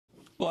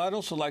Well, I'd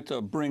also like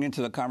to bring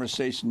into the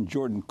conversation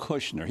Jordan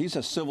Kushner. He's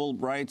a civil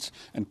rights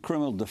and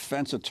criminal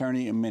defense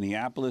attorney in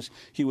Minneapolis.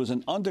 He was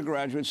an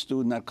undergraduate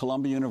student at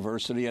Columbia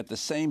University at the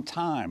same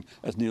time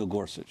as Neil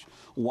Gorsuch.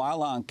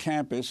 While on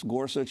campus,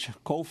 Gorsuch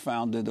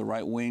co-founded the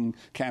right-wing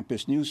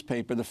campus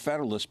newspaper, the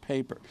Federalist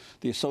paper.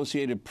 The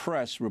Associated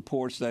Press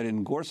reports that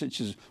in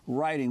Gorsuch's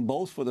writing,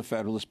 both for the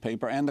Federalist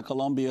paper and the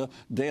Columbia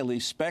Daily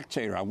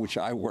Spectator, on which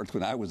I worked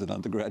when I was an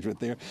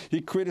undergraduate there,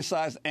 he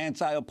criticized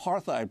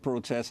anti-apartheid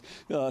protests,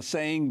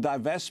 saying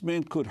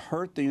divestment could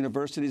hurt the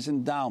university's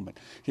endowment.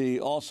 He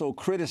also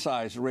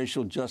criticized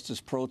racial justice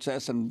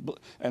protests and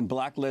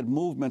black-led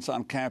movements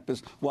on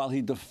campus while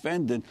he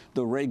defended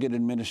the Reagan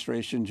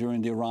administration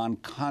during the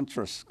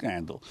Iran-Contras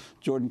scandal.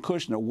 Jordan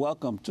Kushner,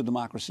 welcome to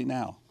Democracy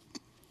Now!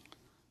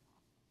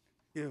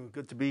 Yeah,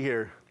 good to be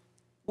here.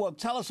 Well,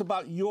 tell us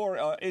about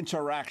your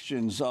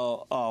interactions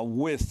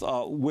with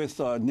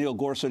Neil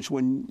Gorsuch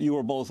when you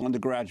were both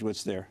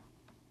undergraduates there.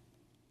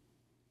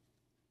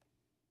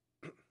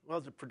 Well,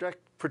 as a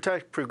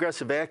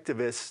progressive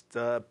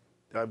activist,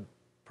 I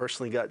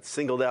personally got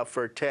singled out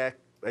for attack.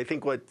 I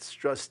think what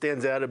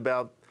stands out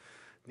about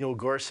Neil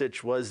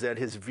Gorsuch was that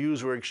his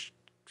views were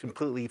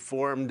completely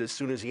formed as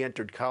soon as he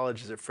entered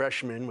college as a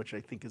freshman, which I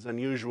think is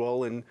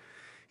unusual, and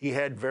he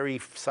had very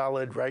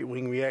solid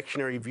right-wing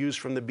reactionary views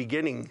from the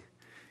beginning.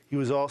 He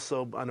was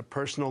also, on a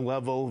personal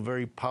level,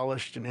 very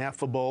polished and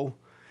affable,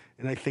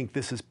 and I think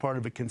this is part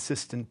of a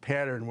consistent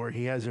pattern where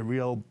he has a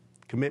real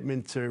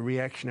commitment to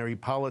reactionary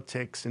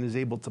politics and is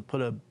able to put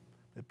an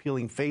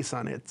appealing face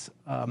on it.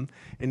 And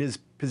his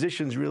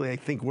positions really, I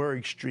think, were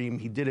extreme.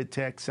 He did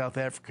attack South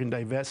African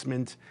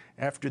divestment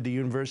after the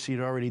university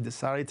had already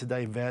decided to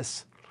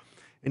divest,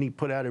 and he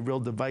put out a real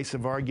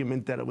divisive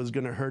argument that it was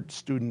going to hurt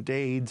student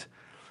aid.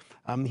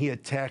 He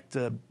attacked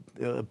a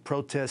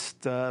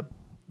protest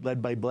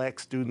led by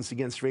black students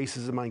against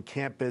racism on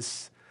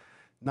campus,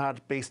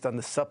 not based on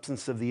the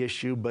substance of the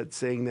issue, but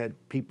saying that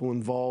people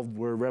involved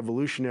were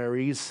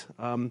revolutionaries.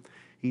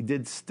 He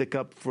did stick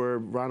up for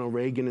Ronald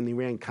Reagan in the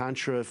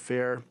Iran-Contra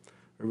affair,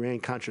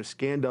 Iran-Contra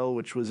scandal,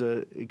 which was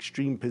an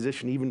extreme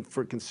position even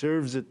for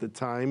conservatives at the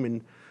time.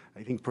 And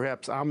I think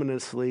perhaps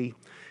ominously,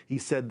 he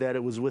said that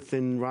it was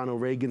within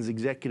Ronald Reagan's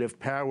executive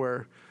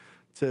power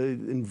to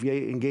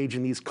engage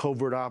in these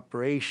covert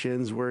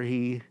operations where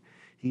he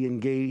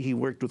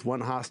worked with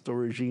one hostile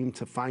regime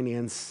to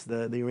finance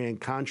the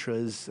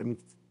Iran-Contras,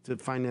 to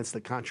finance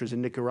the Contras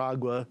in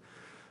Nicaragua,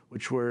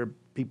 which were,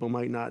 people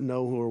might not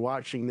know who are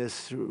watching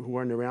this, who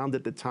weren't around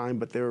at the time,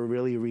 but they were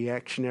really a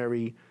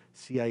reactionary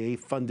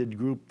CIA-funded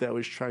group that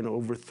was trying to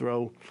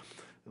overthrow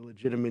the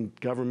legitimate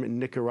government in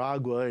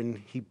Nicaragua, and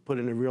he put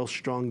in a real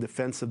strong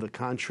defense of the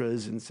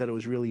Contras and said it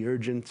was really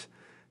urgent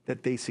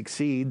that they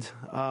succeed.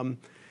 And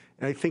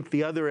I think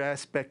the other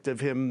aspect of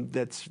him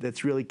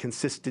that's really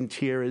consistent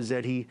here is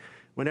that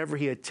whenever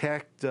he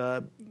attacked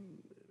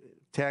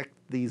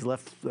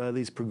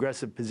these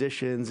progressive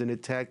positions and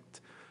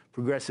attacked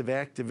progressive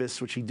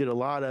activists, which he did a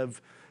lot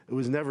of, it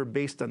was never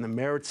based on the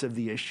merits of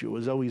the issue. It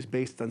was always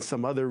based on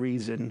some other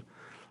reason.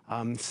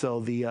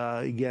 So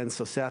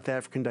South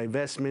African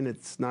divestment,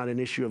 it's not an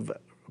issue of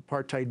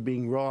apartheid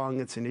being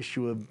wrong. It's an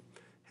issue of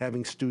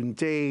having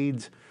student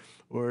aid,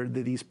 or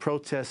that these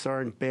protests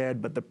aren't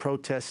bad, but the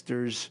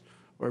protesters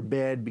are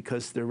bad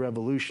because they're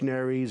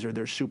revolutionaries or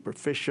they're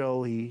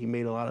superficial. He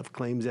made a lot of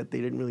claims that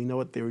they didn't really know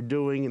what they were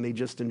doing and they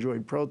just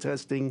enjoyed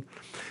protesting.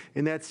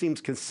 And that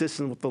seems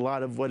consistent with a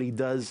lot of what he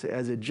does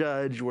as a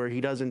judge, where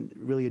he doesn't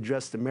really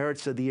address the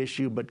merits of the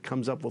issue, but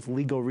comes up with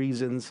legal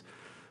reasons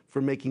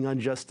for making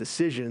unjust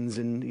decisions.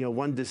 And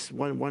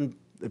one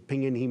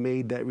opinion he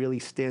made that really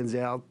stands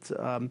out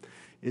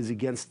is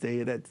against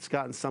that's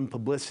gotten some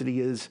publicity,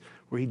 is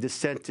where he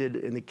dissented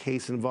in the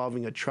case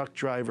involving a truck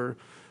driver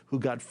who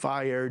got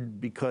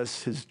fired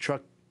because his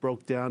truck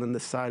broke down on the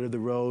side of the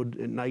road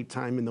at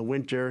nighttime in the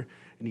winter,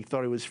 and he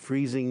thought he was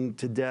freezing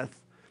to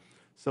death.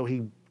 So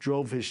he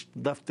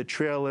left the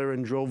trailer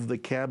and drove the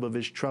cab of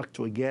his truck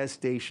to a gas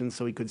station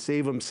so he could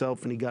save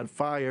himself, and he got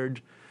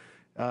fired.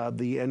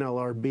 The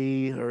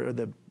NLRB, or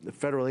the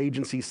federal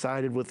agency,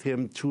 sided with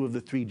him. 2 of the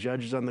 3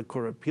 judges on the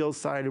Court of Appeals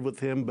sided with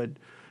him, but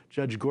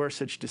Judge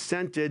Gorsuch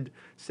dissented,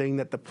 saying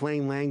that the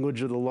plain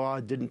language of the law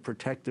didn't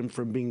protect him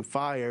from being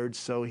fired.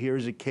 So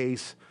here's a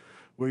case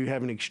where you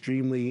have an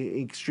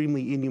extremely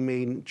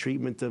inhumane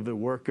treatment of a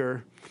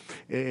worker,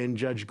 and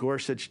Judge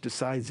Gorsuch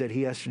decides that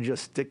he has to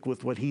just stick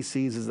with what he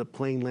sees as the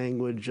plain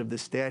language of the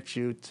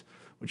statute,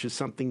 which is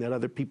something that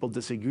other people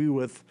disagree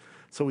with.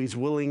 So he's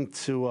willing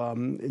to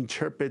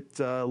interpret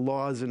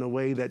laws in a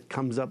way that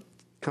comes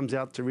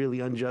out to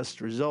really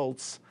unjust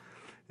results.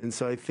 And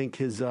so I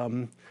think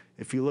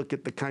if you look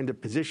at the kind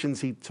of positions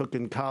he took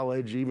in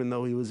college, even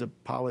though he was a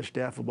polished,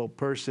 affable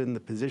person, the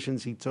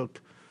positions he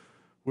took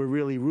were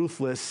really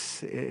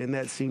ruthless, and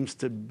that seems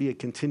to be a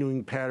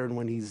continuing pattern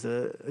when he's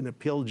an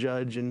appeal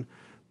judge, and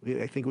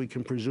I think we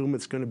can presume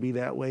it's going to be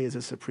that way as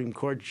a Supreme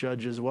Court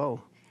judge as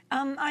well.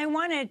 I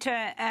wanted to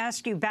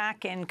ask you,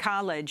 back in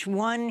college,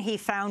 one, he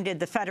founded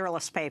the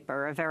Federalist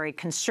paper, a very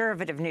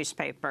conservative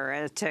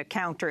newspaper, to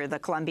counter the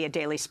Columbia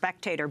Daily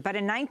Spectator. But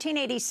in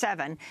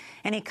 1987,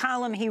 in a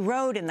column he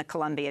wrote in the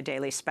Columbia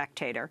Daily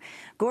Spectator,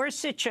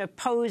 Gorsuch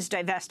opposed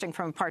divesting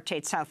from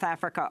apartheid South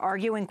Africa,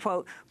 arguing,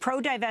 quote,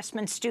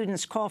 pro-divestment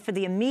students call for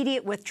the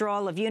immediate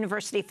withdrawal of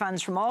university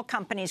funds from all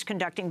companies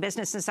conducting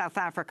business in South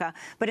Africa,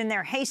 but in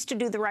their haste to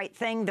do the right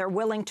thing, they're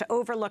willing to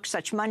overlook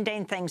such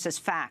mundane things as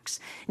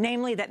facts,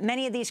 namely that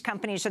many of these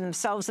companies are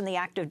themselves in the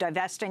act of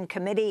divesting.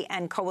 Committee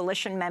and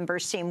coalition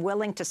members seem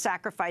willing to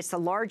sacrifice the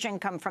large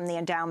income from the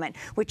endowment,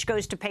 which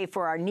goes to pay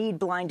for our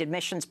need-blind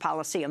admissions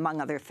policy, among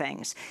other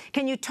things.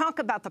 Can you talk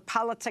about the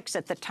politics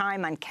at the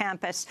time on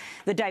campus,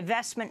 the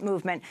divestment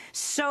movement,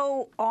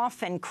 so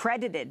often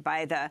credited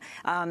by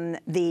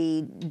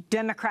the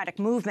democratic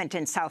movement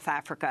in South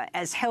Africa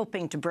as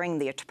helping to bring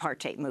the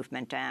apartheid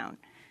movement down,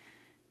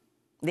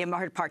 the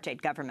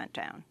apartheid government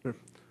down? Sure.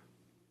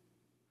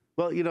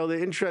 Well, you know,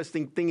 the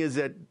interesting thing is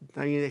that,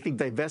 I mean, I think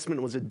divestment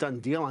was a done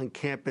deal on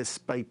campus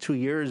by 2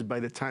 years by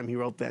the time he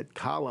wrote that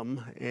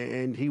column.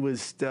 And he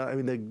was, I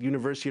mean, the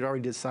university had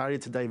already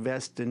decided to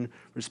divest in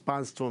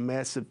response to a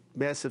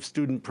massive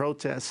student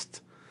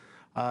protest,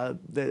 and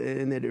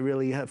that it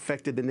really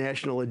affected the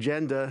national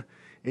agenda.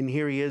 And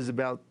here he is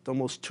about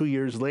almost 2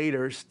 years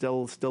later,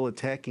 still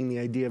attacking the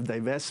idea of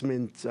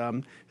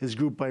divestment. His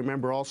group, I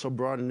remember, also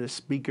brought in a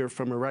speaker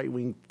from a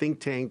right-wing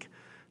think tank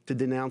to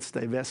denounce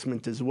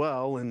divestment as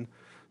well. And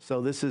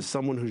so this is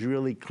someone who's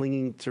really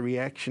clinging to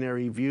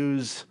reactionary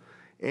views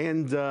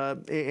and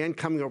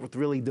coming up with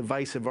really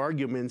divisive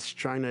arguments,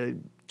 trying to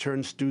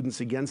turn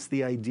students against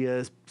the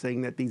idea,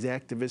 saying that these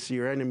activists are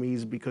your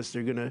enemies because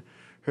they're going to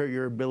hurt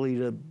your ability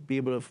to be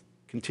able to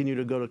continue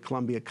to go to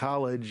Columbia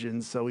College.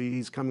 And so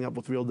he's coming up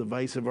with real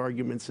divisive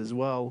arguments as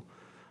well.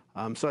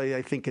 So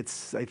I think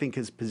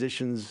his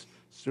position's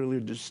certainly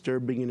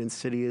disturbing and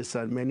insidious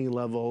on many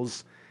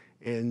levels.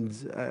 And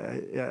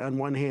on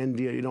one hand,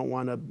 you don't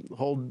want to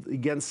hold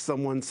against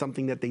someone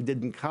something that they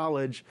did in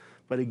college.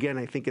 But again,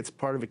 I think it's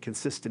part of a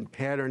consistent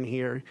pattern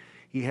here.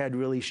 He had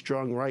really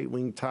strong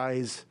right-wing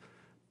ties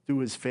through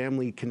his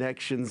family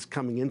connections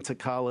coming into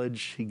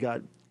college. He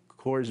got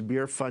Coors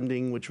Beer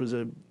funding, which was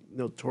a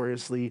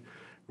notoriously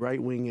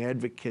right-wing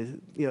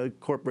advocate,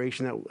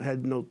 corporation that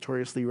had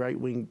notoriously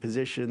right-wing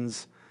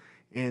positions.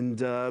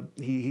 And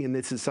and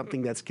this is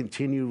something that's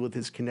continued with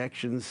his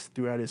connections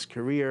throughout his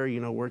career,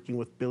 working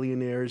with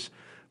billionaires,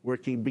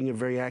 being a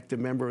very active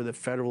member of the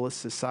Federalist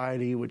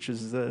Society, which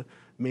is the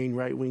main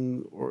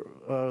right-wing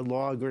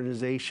law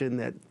organization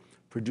that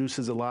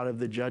produces a lot of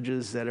the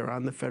judges that are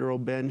on the federal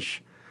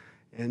bench.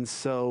 And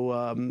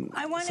so,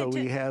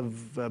 we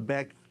have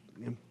back...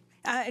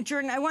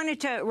 Jordan, I wanted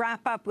to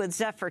wrap up with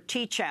Zephyr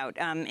Teachout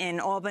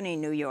in Albany,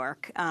 New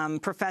York,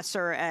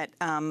 professor at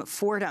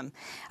Fordham,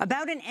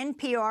 about an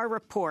NPR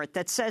report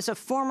that says a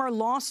former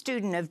law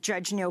student of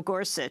Judge Neil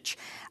Gorsuch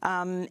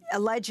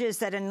alleges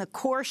that in the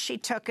course she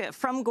took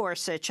from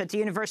Gorsuch at the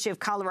University of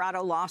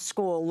Colorado Law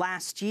School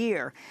last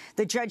year,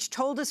 the judge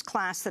told his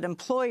class that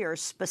employers,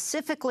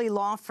 specifically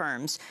law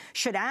firms,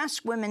 should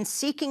ask women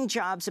seeking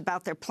jobs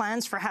about their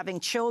plans for having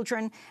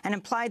children, and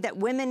implied that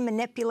women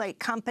manipulate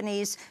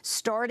companies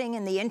starting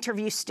in the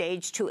interview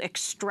stage to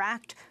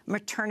extract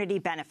maternity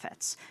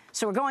benefits.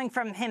 So we're going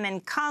from him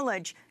in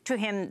college to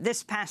him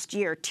this past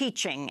year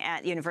teaching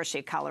at the University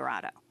of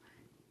Colorado.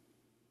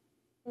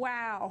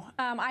 Wow.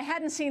 I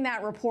hadn't seen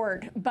that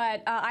report,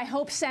 but I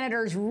hope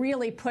senators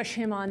really push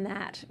him on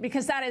that,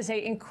 because that is an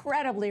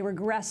incredibly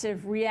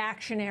regressive,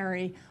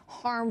 reactionary,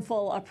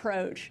 harmful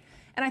approach.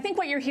 And I think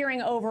what you're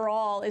hearing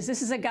overall is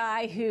this is a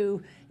guy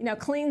who,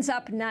 cleans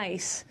up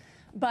nice,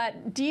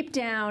 but deep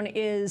down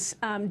is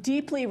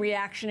deeply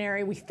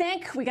reactionary. We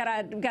think we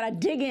gotta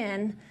dig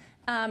in,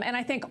 and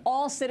I think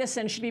all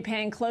citizens should be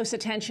paying close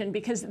attention,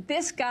 because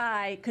this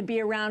guy could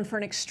be around for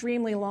an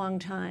extremely long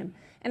time.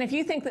 And if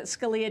you think that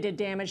Scalia did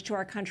damage to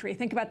our country,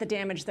 think about the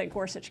damage that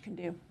Gorsuch can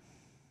do.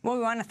 Well,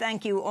 we want to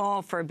thank you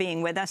all for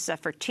being with us.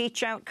 Zephyr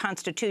Teachout,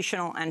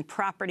 constitutional and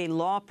property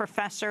law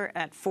professor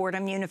at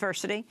Fordham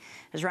University,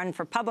 has run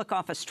for public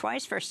office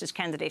twice, first as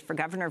candidate for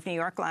governor of New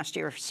York, last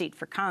year a seat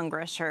for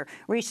Congress. Her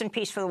recent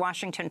piece for the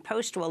Washington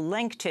Post will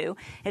link to.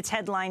 Its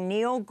headline,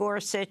 Neil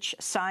Gorsuch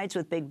sides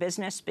with big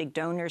business, big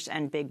donors,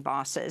 and big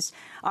bosses.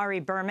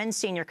 Ari Berman,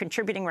 senior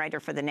contributing writer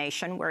for The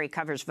Nation, where he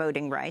covers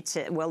voting rights.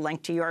 It will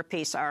link to your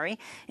piece, Ari.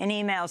 In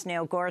emails,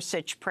 Neil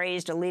Gorsuch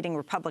praised a leading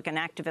Republican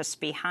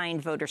activist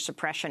behind voter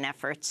suppression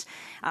efforts.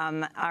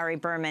 Ari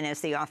Berman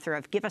is the author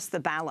of Give Us the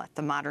Ballot,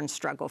 The Modern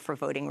Struggle for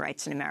Voting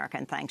Rights in America.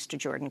 And thanks to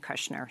Jordan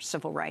Kushner,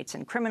 civil rights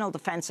and criminal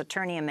defense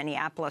attorney in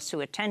Minneapolis,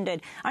 who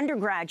attended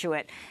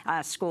undergraduate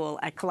school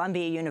at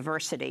Columbia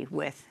University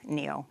with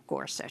Neil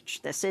Gorsuch.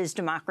 This is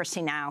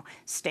Democracy Now!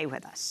 Stay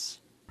with us.